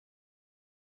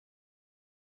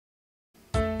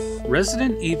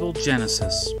Resident Evil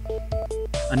Genesis,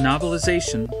 a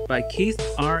novelization by Keith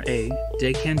R.A.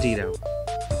 DeCandido.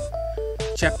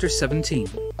 Chapter 17.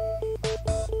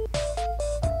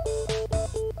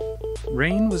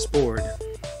 Rain was bored.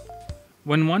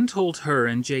 When one told her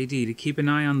and J.D. to keep an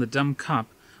eye on the dumb cop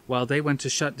while they went to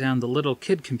shut down the little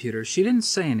kid computer, she didn't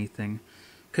say anything,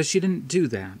 'cause she didn't do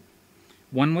that.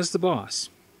 One was the boss.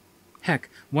 Heck,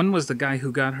 one was the guy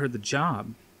who got her the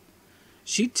job.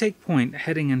 She'd take point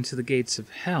heading into the gates of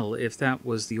hell if that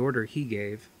was the order he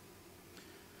gave.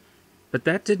 But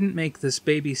that didn't make this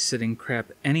babysitting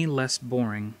crap any less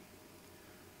boring.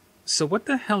 "So what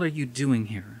the hell are you doing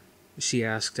here?" she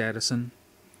asked Addison,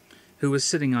 who was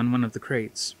sitting on one of the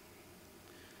crates.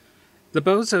 The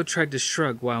bozo tried to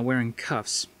shrug while wearing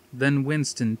cuffs, then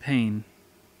winced in pain.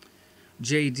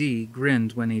 J.D.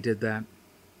 grinned when he did that.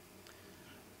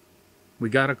 "We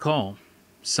got a call.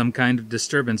 Some kind of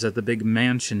disturbance at the big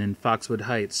mansion in Foxwood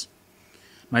Heights.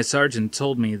 My sergeant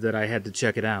told me that I had to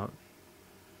check it out."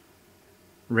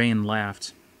 Rain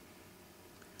laughed.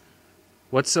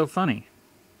 "What's so funny?"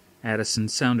 Addison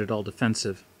sounded all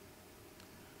defensive.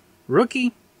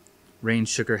 "Rookie," Rain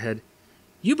shook her head.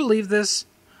 "You believe this?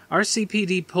 Our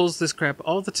CPD pulls this crap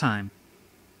all the time."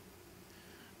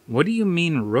 "What do you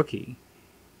mean, rookie?"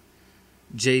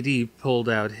 J.D. pulled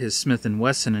out his Smith &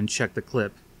 Wesson and checked the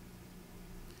clip.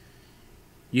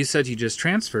 "You said you just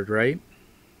transferred, right?"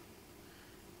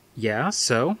 "Yeah,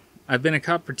 so? I've been a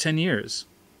cop for 10 years.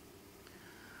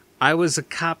 "I was a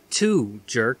cop too,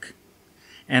 jerk.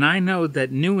 And I know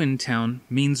that new in town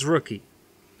means rookie.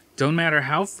 Don't matter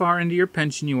how far into your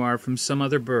pension you are from some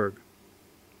other burg."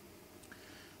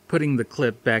 Putting the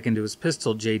clip back into his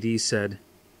pistol, J.D. said,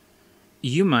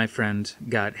 "You, my friend,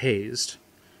 got hazed.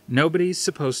 Nobody's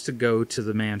supposed to go to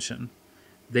the mansion.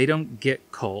 They don't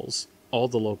get calls. All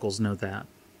the locals know that."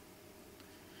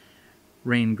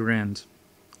 Rain grinned.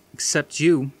 "Except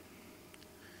you."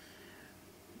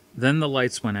 Then the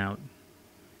lights went out.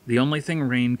 The only thing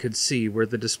Rain could see were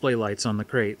the display lights on the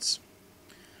crates.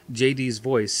 J.D.'s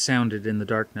voice sounded in the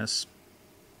darkness.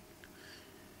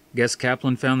 "Guess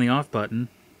Kaplan found the off button."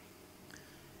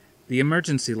 The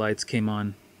emergency lights came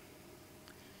on.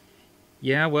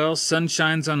 "Yeah, well, sun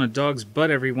shines on a dog's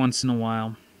butt every once in a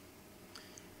while."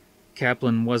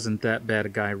 Kaplan wasn't that bad a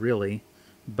guy, really,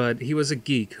 but he was a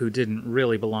geek who didn't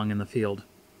really belong in the field.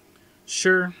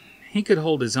 Sure, he could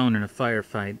hold his own in a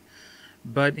firefight,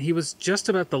 but he was just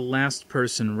about the last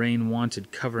person Rain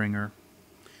wanted covering her.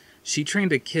 She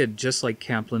trained a kid just like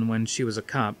Kaplan when she was a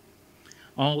cop,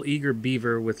 all eager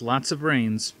beaver with lots of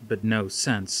brains, but no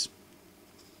sense.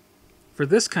 For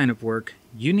this kind of work,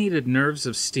 you needed nerves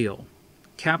of steel.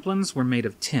 Kaplan's were made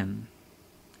of tin.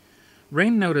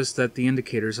 Rain noticed that the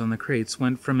indicators on the crates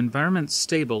went from environment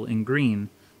stable in green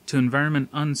to environment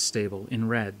unstable in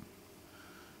red.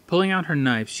 Pulling out her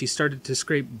knife, she started to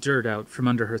scrape dirt out from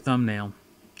under her thumbnail.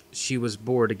 She was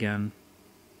bored again.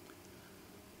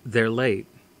 "They're late,"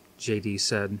 J.D.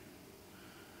 said.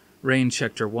 Rain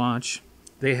checked her watch.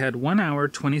 They had 1 hour,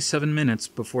 27 minutes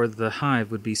before the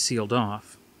hive would be sealed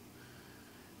off.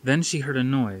 Then she heard a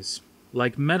noise,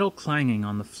 like metal clanging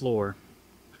on the floor.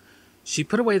 She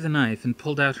put away the knife and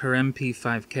pulled out her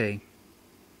MP5K.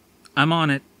 "I'm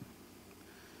on it."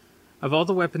 Of all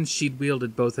the weapons she'd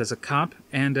wielded both as a cop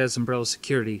and as Umbrella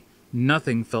security,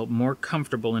 nothing felt more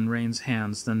comfortable in Rain's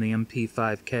hands than the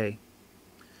MP5K.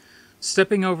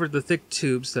 Stepping over the thick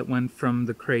tubes that went from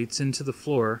the crates into the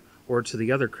floor or to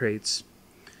the other crates,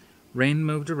 Rain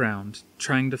moved around,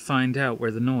 trying to find out where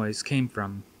the noise came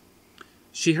from.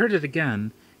 She heard it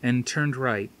again and turned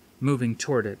right, moving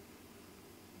toward it.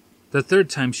 The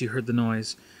third time she heard the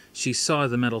noise, she saw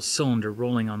the metal cylinder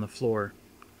rolling on the floor.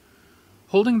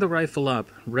 Holding the rifle up,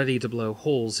 ready to blow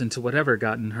holes into whatever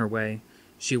got in her way,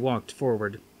 she walked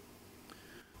forward.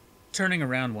 Turning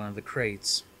around one of the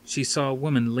crates, she saw a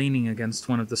woman leaning against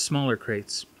one of the smaller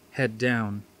crates, head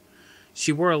down.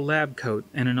 She wore a lab coat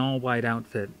and an all-white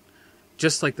outfit,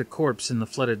 just like the corpse in the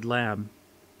flooded lab.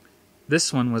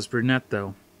 This one was brunette,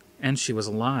 though, and she was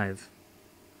alive.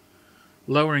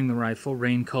 Lowering the rifle,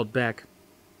 Rain called back,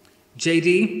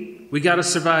 "J.D., we got a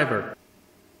survivor."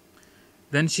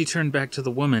 Then she turned back to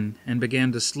the woman and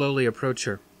began to slowly approach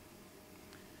her.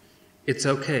 "It's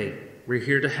okay. We're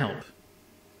here to help."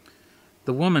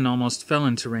 The woman almost fell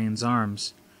into Rain's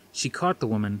arms. She caught the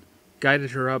woman,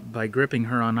 guided her up by gripping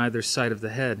her on either side of the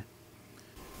head.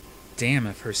 Damn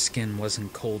if her skin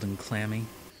wasn't cold and clammy.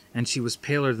 And she was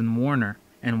paler than Warner,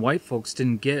 and white folks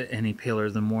didn't get any paler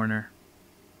than Warner.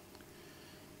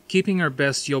 Keeping her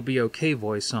best "you'll be okay"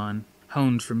 voice on,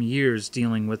 honed from years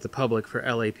dealing with the public for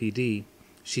LAPD,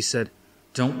 she said,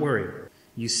 "Don't worry.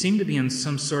 You seem to be in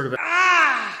some sort of...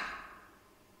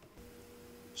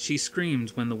 She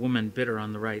screamed when the woman bit her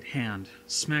on the right hand,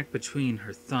 smack between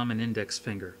her thumb and index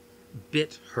finger.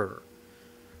 Bit her.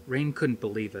 Rain couldn't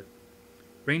believe it.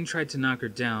 Rain tried to knock her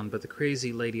down, but the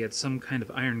crazy lady had some kind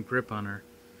of iron grip on her,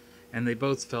 and they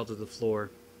both fell to the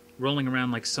floor, rolling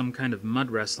around like some kind of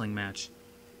mud wrestling match.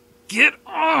 Get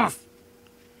off!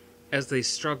 As they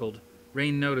struggled,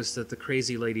 Rain noticed that the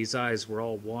crazy lady's eyes were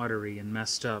all watery and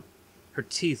messed up. Her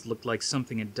teeth looked like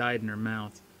something had died in her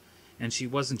mouth, and she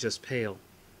wasn't just pale.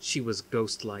 She was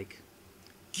ghost-like.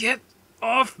 Get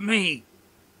off me!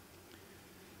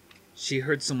 She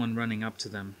heard someone running up to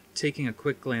them. Taking a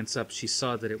quick glance up, she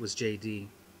saw that it was J.D.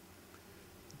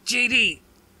 J.D.,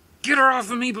 get her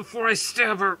off of me before I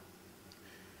stab her!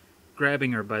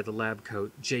 Grabbing her by the lab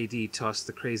coat, J.D. tossed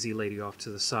the crazy lady off to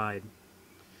the side.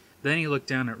 Then he looked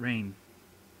down at Rain.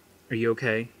 Are you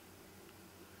okay?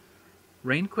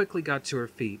 Rain quickly got to her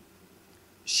feet.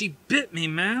 She bit me,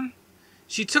 man!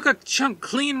 She took a chunk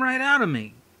clean right out of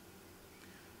me!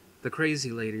 The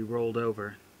crazy lady rolled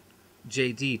over.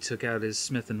 J.D. took out his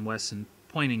Smith & Wesson,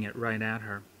 pointing it right at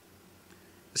her.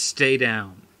 Stay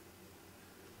down.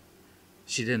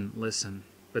 She didn't listen,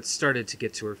 but started to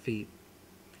get to her feet.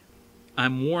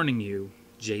 I'm warning you,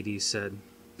 J.D. said.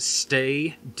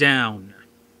 Stay down.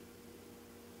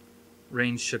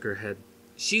 Rain shook her head.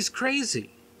 She's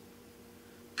crazy.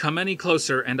 Come any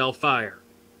closer and I'll fire,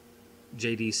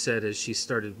 J.D. said as she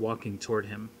started walking toward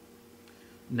him.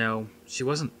 No, she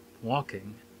wasn't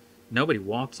walking. Nobody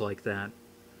walked like that.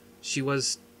 She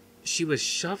was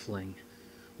shuffling,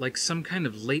 like some kind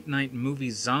of late-night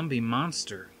movie zombie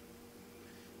monster.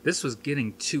 This was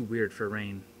getting too weird for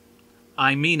Rain.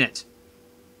 I mean it!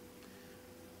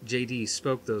 J.D.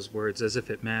 spoke those words as if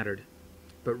it mattered,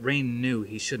 but Rain knew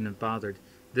he shouldn't have bothered.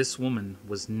 This woman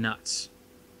was nuts.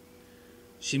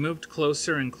 She moved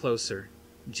closer and closer.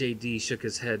 J.D. shook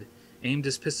his head, aimed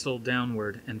his pistol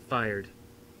downward, and fired.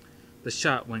 The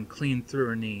shot went clean through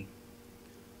her knee.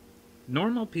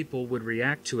 Normal people would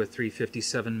react to a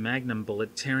 .357 Magnum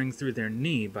bullet tearing through their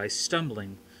knee by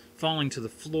stumbling, falling to the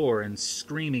floor, and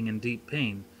screaming in deep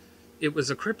pain. It was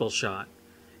a cripple shot,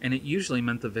 and it usually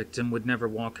meant the victim would never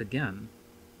walk again.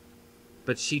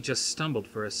 But she just stumbled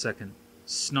for a second,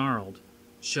 snarled,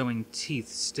 showing teeth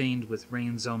stained with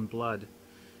Rain's own blood,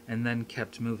 and then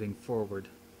kept moving forward.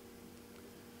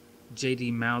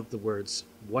 J.D. mouthed the words,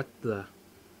 "What the?"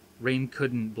 Rain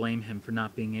couldn't blame him for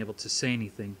not being able to say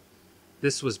anything.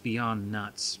 This was beyond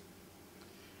nuts.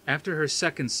 After her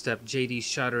second step, J.D.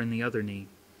 shot her in the other knee.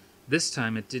 This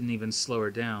time it didn't even slow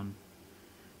her down.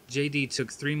 J.D.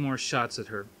 took 3 more shots at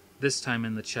her, this time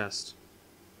in the chest.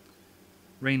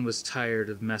 Rain was tired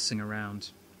of messing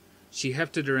around. She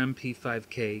hefted her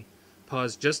MP5K,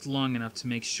 paused just long enough to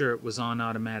make sure it was on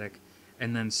automatic,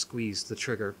 and then squeezed the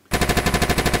trigger.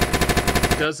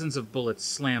 Dozens of bullets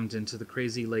slammed into the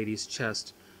crazy lady's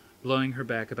chest, blowing her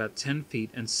back about 10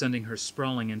 feet and sending her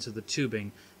sprawling into the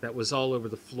tubing that was all over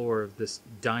the floor of this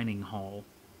dining hall.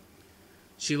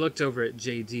 She looked over at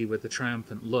J.D. with a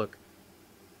triumphant look,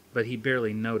 but he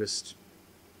barely noticed.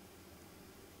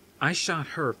 I shot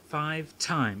her 5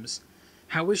 times.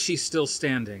 How is she still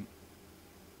standing?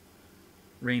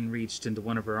 Rain reached into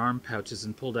one of her arm pouches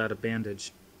and pulled out a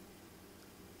bandage.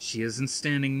 She isn't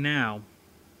standing now.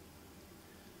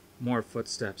 More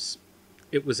footsteps.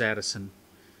 It was Addison.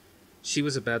 She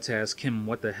was about to ask him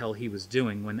what the hell he was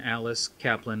doing when Alice,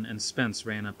 Kaplan, and Spence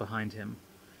ran up behind him.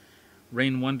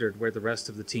 Rain wondered where the rest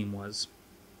of the team was.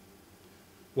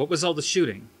 What was all the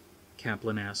shooting?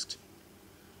 Kaplan asked.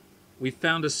 We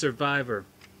found a survivor.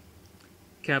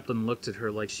 Kaplan looked at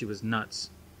her like she was nuts.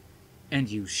 And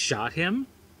you shot him?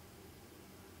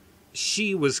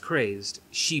 She was crazed.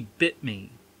 She bit me.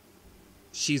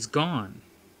 She's gone.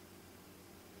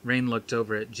 Rain looked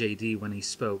over at J.D. when he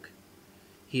spoke.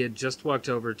 He had just walked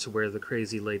over to where the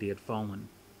crazy lady had fallen.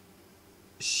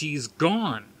 She's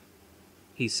gone,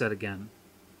 he said again.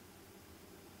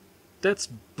 That's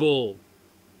bull.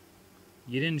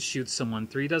 You didn't shoot someone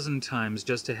 36 times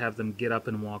just to have them get up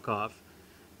and walk off.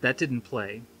 That didn't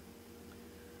play.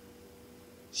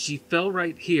 She fell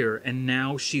right here, and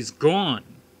now she's gone.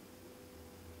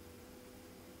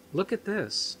 Look at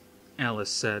this, Alice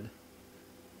said.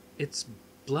 It's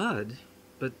blood,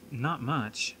 but not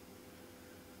much.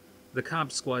 The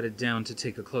cop squatted down to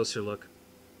take a closer look.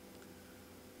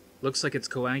 Looks like it's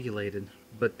coagulated,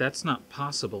 but that's not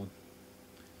possible.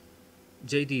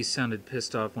 J.D. sounded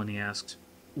pissed off when he asked,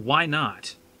 Why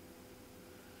not?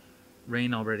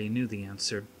 Rain already knew the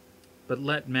answer, but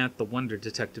let Matt the Wonder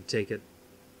Detective take it.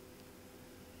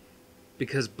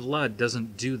 Because blood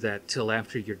doesn't do that till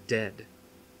after you're dead.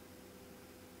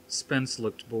 Spence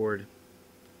looked bored.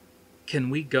 Can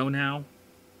we go now?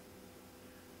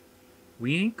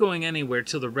 We ain't going anywhere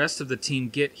till the rest of the team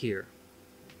get here.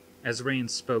 As Rain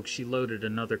spoke, she loaded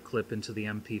another clip into the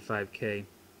MP5K.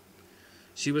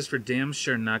 She was for damn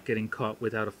sure not getting caught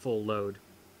without a full load.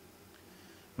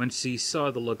 When she saw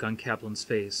the look on Kaplan's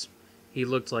face, he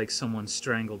looked like someone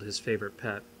strangled his favorite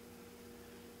pet.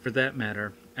 For that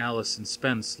matter, Alice and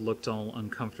Spence looked all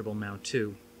uncomfortable now,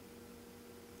 too.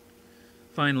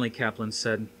 Finally, Kaplan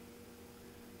said,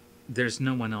 "There's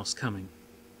no one else coming."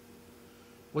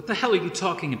 "What the hell are you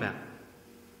talking about?"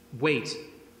 "Wait."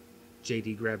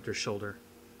 JD grabbed her shoulder.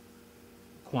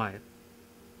 "Quiet."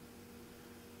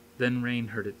 Then Rain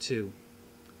heard it too.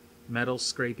 Metal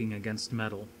scraping against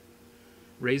metal.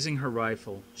 Raising her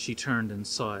rifle, she turned and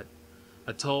saw it.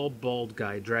 A tall, bald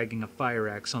guy dragging a fire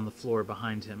axe on the floor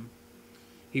behind him.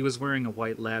 He was wearing a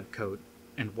white lab coat,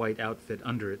 and white outfit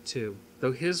under it too,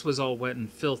 though his was all wet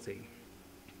and filthy.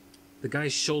 The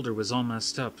guy's shoulder was all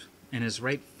messed up, and his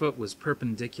right foot was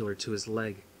perpendicular to his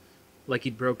leg, like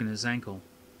he'd broken his ankle,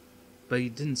 but he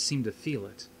didn't seem to feel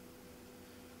it.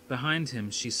 Behind him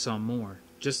she saw more,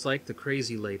 just like the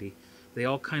crazy lady. They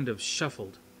all kind of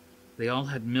shuffled. They all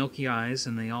had milky eyes,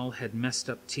 and they all had messed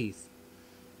up teeth,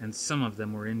 and some of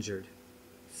them were injured,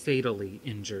 fatally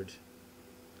injured.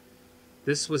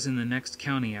 This was in the next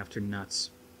county after Nuts.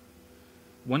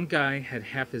 One guy had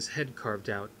half his head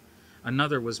carved out.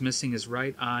 Another was missing his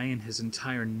right eye and his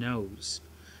entire nose.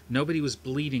 Nobody was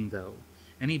bleeding, though.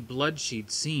 Any blood she'd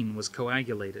seen was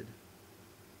coagulated.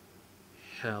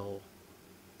 "Hell,"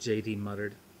 JD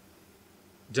muttered.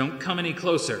 "Don't come any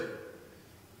closer."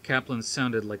 Kaplan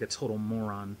sounded like a total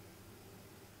moron.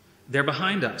 "They're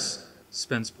behind us,"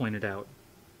 Spence pointed out.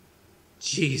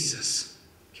 "Jesus,"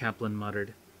 Kaplan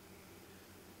muttered.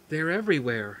 "They're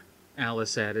everywhere,"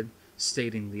 Alice added,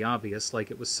 stating the obvious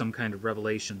like it was some kind of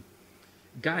revelation.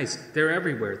 "Guys, they're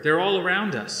everywhere. They're all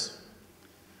around us."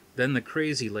 Then the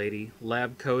crazy lady,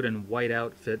 lab coat and white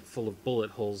outfit full of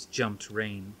bullet holes, jumped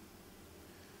Rain.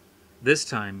 This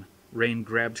time, Rain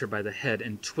grabbed her by the head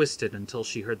and twisted until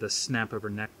she heard the snap of her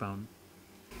neck bone.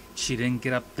 She didn't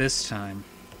get up this time.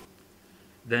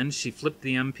 Then she flipped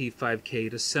the MP5K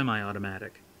to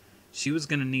semi-automatic. She was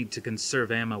going to need to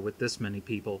conserve ammo with this many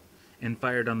people, and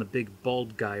fired on the big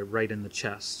bald guy right in the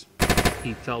chest.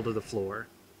 He fell to the floor.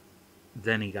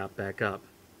 Then he got back up.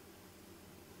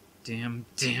 "Damn,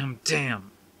 damn,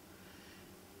 damn!"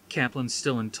 Kaplan,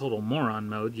 still in total moron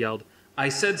mode, yelled, "I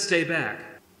said stay back!"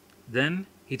 Then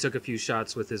he took a few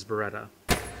shots with his Beretta.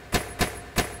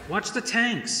 "Watch the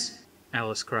tanks!"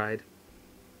 Alice cried.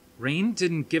 Rain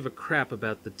didn't give a crap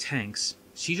about the tanks.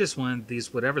 She just wanted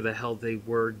these whatever the hell they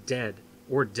were dead,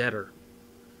 or deader.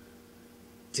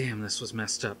 Damn, this was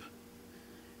messed up.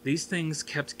 These things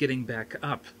kept getting back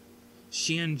up.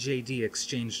 She and JD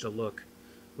exchanged a look.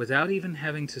 Without even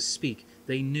having to speak,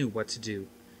 they knew what to do.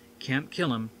 Can't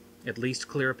kill him, at least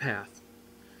clear a path.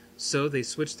 So they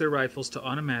switched their rifles to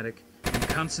automatic and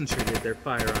concentrated their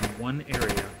fire on one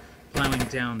area, plowing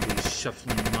down these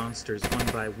shuffling monsters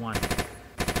one by one.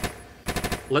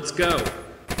 "Let's go!"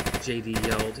 JD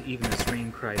yelled, even as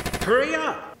Rain cried, "Hurry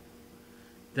up!"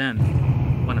 Then,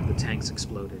 one of the tanks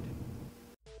exploded.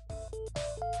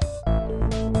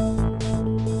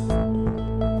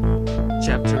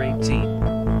 Chapter 18.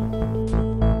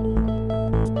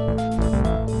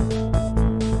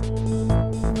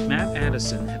 Matt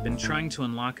Addison had been trying to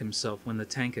unlock himself when the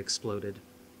tank exploded.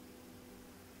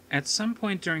 At some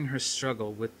point during her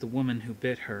struggle with the woman who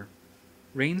bit her,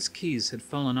 Rain's keys had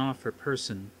fallen off her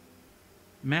person.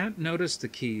 Matt noticed the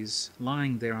keys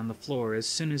lying there on the floor as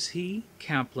soon as he,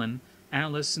 Kaplan,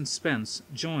 Alice, and Spence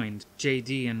joined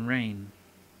JD and Rain.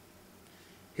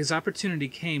 His opportunity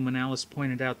came when Alice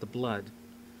pointed out the blood.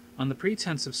 On the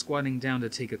pretense of squatting down to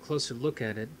take a closer look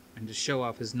at it, and to show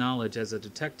off his knowledge as a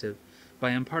detective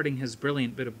by imparting his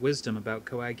brilliant bit of wisdom about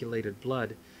coagulated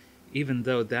blood, even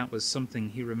though that was something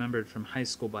he remembered from high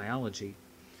school biology,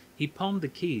 he palmed the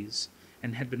keys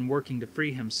and had been working to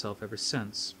free himself ever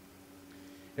since.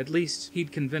 At least,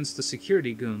 he'd convinced the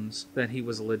security goons that he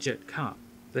was a legit cop.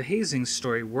 The hazing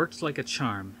story worked like a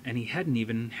charm, and he hadn't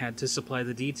even had to supply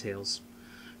the details.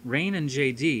 Rain and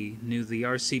JD knew the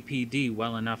RCPD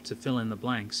well enough to fill in the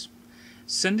blanks.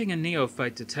 Sending a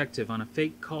neophyte detective on a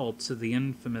fake call to the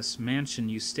infamous mansion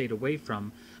you stayed away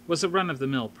from was a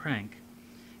run-of-the-mill prank,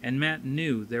 and Matt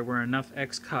knew there were enough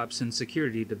ex-cops in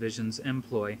security division's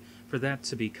employ for that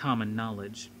to be common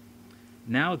knowledge.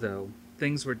 Now, though,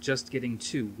 things were just getting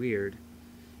too weird.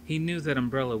 He knew that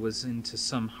Umbrella was into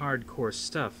some hardcore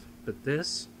stuff, but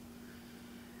this?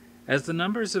 As the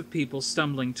numbers of people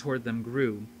stumbling toward them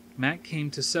grew, Matt came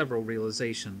to several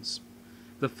realizations.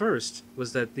 The first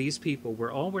was that these people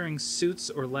were all wearing suits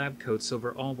or lab coats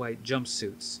over all-white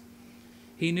jumpsuits.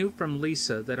 He knew from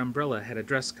Lisa that Umbrella had a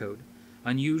dress code,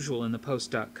 unusual in the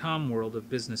post.com world of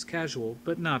business casual,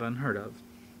 but not unheard of,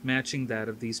 matching that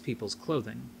of these people's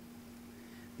clothing.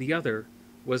 The other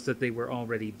was that they were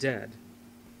already dead.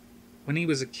 When he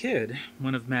was a kid,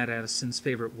 one of Matt Addison's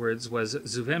favorite words was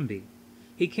Zuvembi.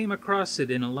 He came across it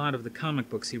in a lot of the comic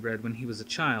books he read when he was a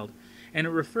child, and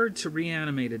it referred to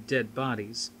reanimated dead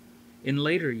bodies. In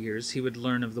later years, he would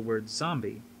learn of the word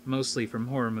zombie, mostly from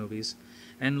horror movies,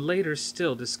 and later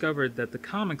still discovered that the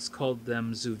comics called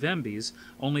them Zuvembis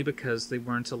only because they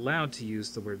weren't allowed to use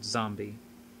the word zombie.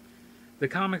 The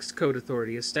Comics Code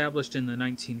Authority, established in the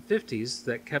 1950s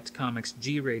that kept comics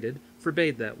G-rated,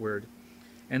 forbade that word,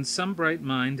 and some bright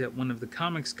mind at one of the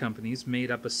comics companies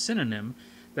made up a synonym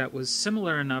that was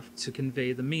similar enough to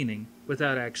convey the meaning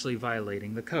without actually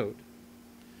violating the code.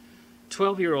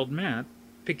 12-year-old Matt,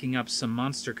 picking up some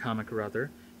monster comic or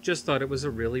other, just thought it was a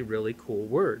really, really cool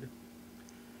word.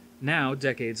 Now,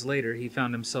 decades later, he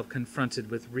found himself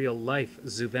confronted with real-life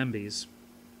Zuvembis.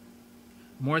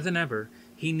 More than ever,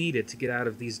 he needed to get out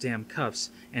of these damn cuffs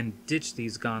and ditch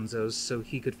these gonzos so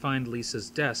he could find Lisa's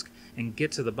desk and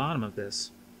get to the bottom of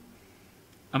this.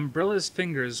 Umbrella's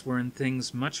fingers were in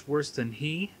things much worse than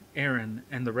he, Aaron,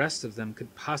 and the rest of them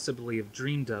could possibly have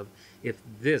dreamed of if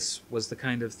this was the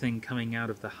kind of thing coming out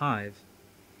of the hive.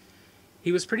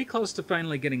 He was pretty close to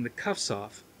finally getting the cuffs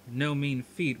off, no mean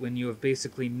feat when you have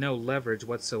basically no leverage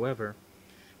whatsoever,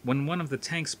 when one of the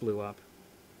tanks blew up.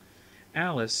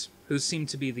 Alice, who seemed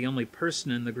to be the only person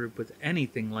in the group with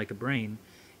anything like a brain,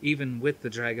 even with the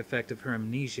drag effect of her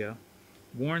amnesia,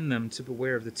 warned them to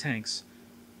beware of the tanks,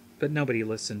 but nobody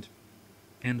listened,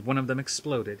 and one of them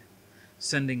exploded,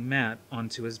 sending Matt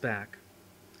onto his back.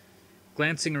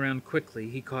 Glancing around quickly,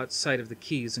 he caught sight of the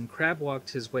keys and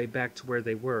crab-walked his way back to where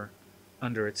they were,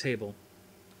 under a table.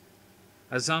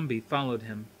 A zombie followed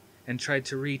him, and tried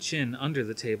to reach in under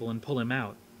the table and pull him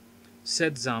out.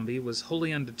 Said zombie was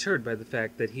wholly undeterred by the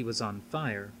fact that he was on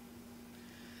fire.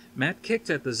 Matt kicked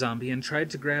at the zombie and tried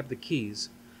to grab the keys,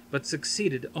 but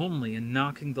succeeded only in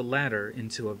knocking the latter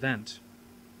into a vent.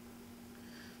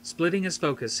 Splitting his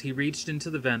focus, he reached into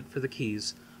the vent for the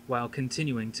keys, while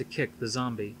continuing to kick the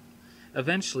zombie.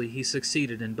 Eventually, he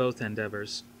succeeded in both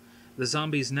endeavors. The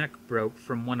zombie's neck broke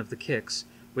from one of the kicks,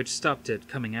 which stopped it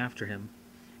coming after him,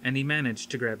 and he managed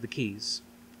to grab the keys.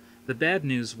 The bad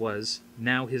news was,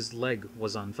 now his leg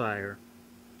was on fire.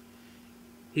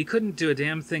 He couldn't do a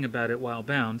damn thing about it while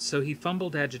bound, so he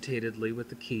fumbled agitatedly with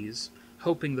the keys,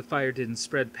 hoping the fire didn't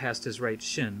spread past his right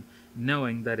shin,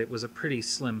 knowing that it was a pretty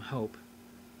slim hope.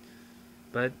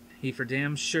 But he for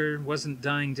damn sure wasn't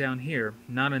dying down here,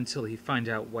 not until he found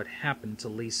out what happened to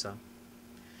Lisa.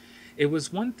 It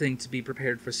was one thing to be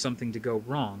prepared for something to go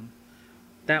wrong.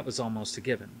 That was almost a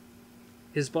given.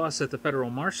 His boss at the federal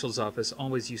marshal's office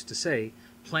always used to say,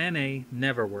 Plan A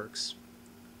never works.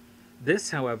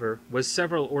 This, however, was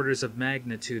several orders of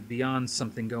magnitude beyond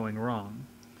something going wrong.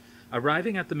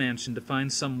 Arriving at the mansion to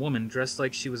find some woman dressed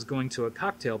like she was going to a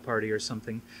cocktail party or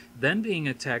something, then being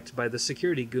attacked by the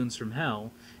security goons from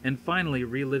hell, and finally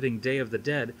reliving Day of the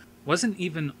Dead wasn't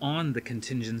even on the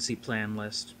contingency plan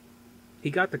list. He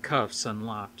got the cuffs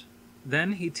unlocked.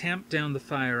 Then he tamped down the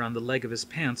fire on the leg of his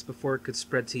pants before it could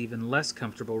spread to even less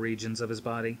comfortable regions of his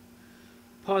body.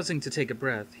 Pausing to take a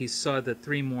breath, he saw that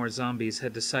 3 more zombies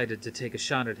had decided to take a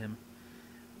shot at him.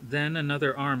 Then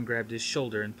another arm grabbed his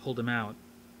shoulder and pulled him out.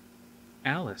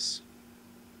 Alice.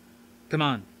 Come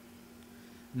on.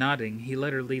 Nodding, he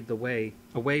let her lead the way,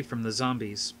 away from the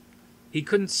zombies. He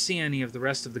couldn't see any of the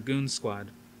rest of the goon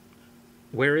squad.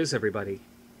 Where is everybody?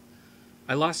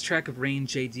 I lost track of Rain,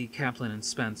 J.D., Kaplan, and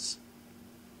Spence.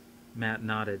 Matt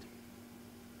nodded.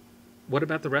 What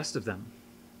about the rest of them?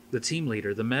 The team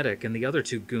leader, the medic, and the other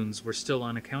 2 goons were still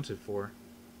unaccounted for.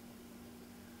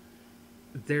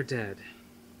 They're dead.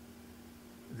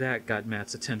 That got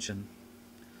Matt's attention.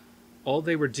 All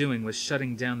they were doing was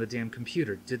shutting down the damn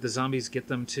computer. Did the zombies get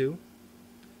them too?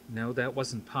 No, that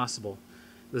wasn't possible.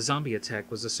 The zombie attack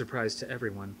was a surprise to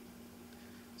everyone.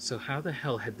 So how the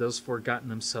hell had those 4 gotten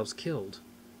themselves killed?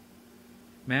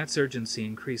 Matt's urgency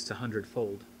increased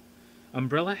 100-fold.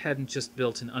 Umbrella hadn't just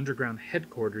built an underground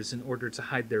headquarters in order to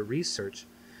hide their research.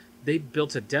 They'd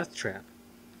built a death trap.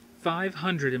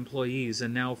 500 employees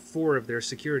and now 4 of their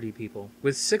security people,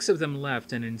 with 6 of them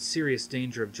left and in serious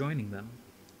danger of joining them.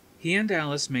 He and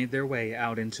Alice made their way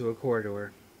out into a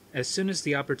corridor. As soon as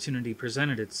the opportunity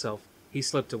presented itself, he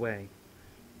slipped away.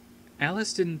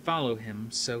 Alice didn't follow him,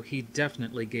 so he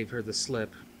definitely gave her the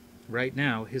slip. Right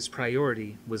now, his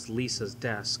priority was Lisa's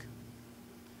desk.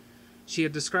 She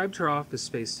had described her office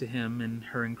space to him in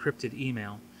her encrypted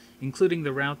email, including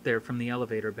the route there from the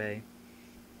elevator bay.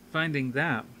 Finding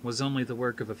that was only the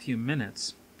work of a few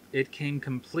minutes. It came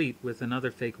complete with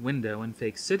another fake window and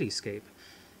fake cityscape.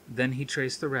 Then he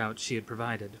traced the route she had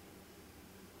provided.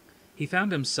 He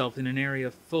found himself in an area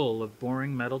full of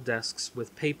boring metal desks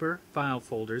with paper, file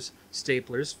folders,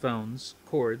 staplers, phones,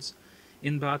 cords,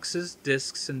 inboxes,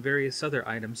 disks, and various other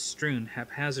items strewn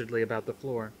haphazardly about the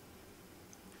floor.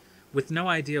 With no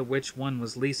idea which one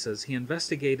was Lisa's, he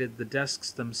investigated the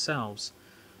desks themselves.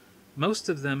 Most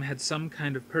of them had some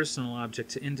kind of personal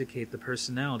object to indicate the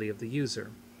personality of the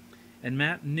user, and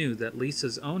Matt knew that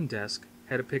Lisa's own desk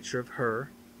had a picture of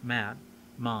her, Matt,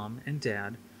 Mom, and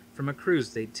Dad from a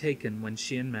cruise they'd taken when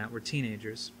she and Matt were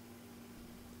teenagers.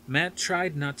 Matt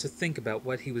tried not to think about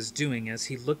what he was doing as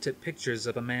he looked at pictures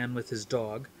of a man with his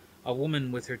dog, a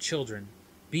woman with her children,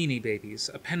 Beanie Babies,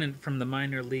 a pennant from the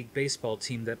minor league baseball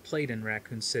team that played in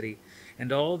Raccoon City,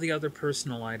 and all the other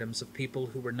personal items of people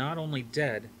who were not only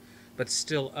dead, but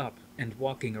still up and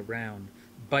walking around,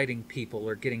 biting people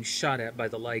or getting shot at by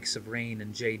the likes of Rain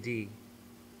and J.D.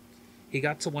 He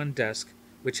got to one desk,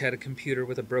 which had a computer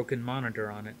with a broken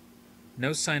monitor on it.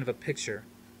 No sign of a picture,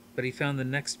 but he found the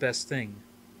next best thing,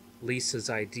 Lisa's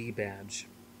ID badge.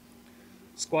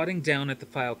 Squatting down at the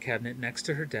file cabinet next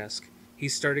to her desk, he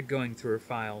started going through her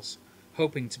files,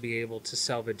 hoping to be able to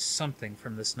salvage something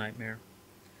from this nightmare.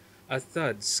 A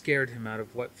thud scared him out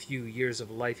of what few years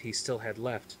of life he still had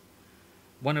left.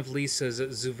 One of Lisa's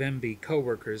Zuvembi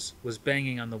co-workers was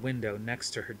banging on the window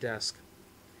next to her desk.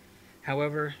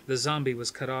 However, the zombie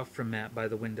was cut off from Matt by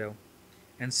the window,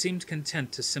 and seemed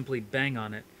content to simply bang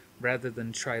on it rather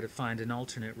than try to find an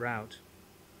alternate route.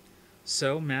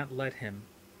 So Matt let him.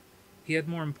 He had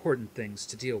more important things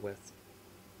to deal with.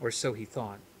 Or so he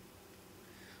thought.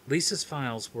 Lisa's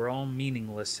files were all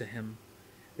meaningless to him.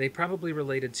 They probably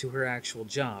related to her actual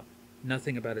job,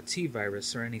 nothing about a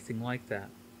T-virus or anything like that.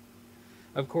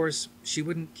 Of course, she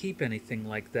wouldn't keep anything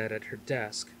like that at her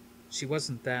desk. She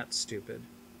wasn't that stupid.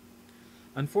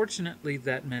 Unfortunately,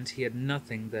 that meant he had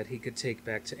nothing that he could take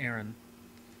back to Aaron.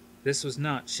 This was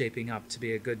not shaping up to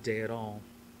be a good day at all.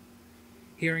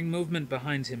 Hearing movement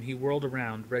behind him, he whirled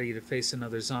around, ready to face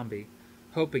another zombie,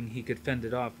 hoping he could fend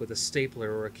it off with a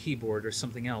stapler or a keyboard or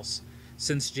something else,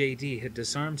 since J.D. had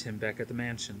disarmed him back at the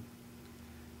mansion.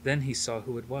 Then he saw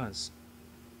who it was.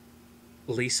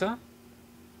 Lisa?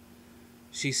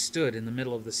 She stood in the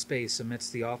middle of the space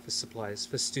amidst the office supplies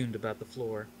festooned about the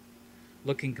floor,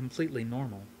 looking completely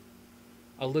normal.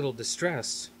 A little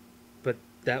distressed, but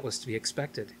that was to be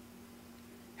expected.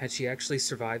 Had she actually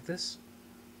survived this?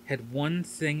 Had one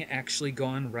thing actually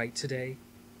gone right today?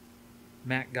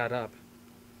 Matt got up.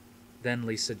 Then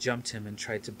Lisa jumped him and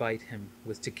tried to bite him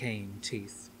with decaying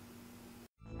teeth.